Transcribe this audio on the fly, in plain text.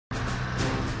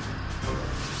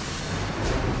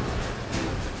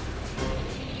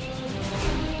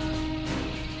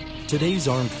Today's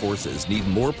armed forces need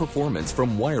more performance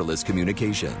from wireless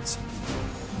communications.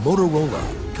 Motorola,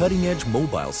 cutting-edge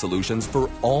mobile solutions for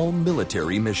all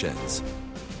military missions.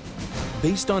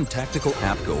 Based on tactical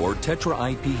APCO or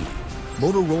Tetra IP,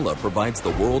 Motorola provides the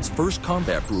world's first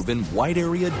combat-proven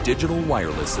wide-area digital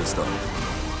wireless system.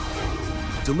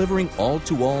 Delivering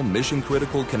all-to-all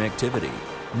mission-critical connectivity,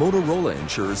 Motorola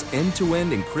ensures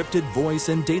end-to-end encrypted voice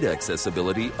and data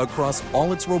accessibility across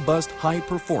all its robust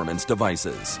high-performance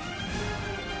devices.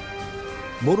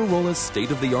 Motorola's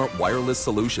state-of-the-art wireless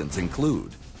solutions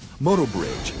include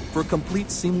MotoBridge for complete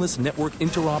seamless network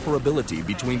interoperability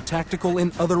between tactical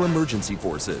and other emergency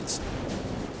forces.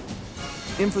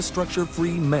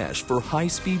 Infrastructure-free mesh for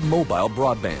high-speed mobile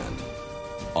broadband.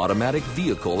 Automatic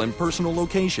vehicle and personal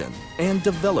location, and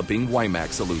developing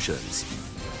WiMAX solutions.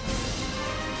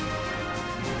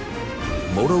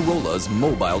 Motorola's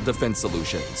mobile defense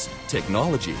solutions.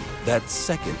 Technology that's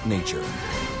second nature.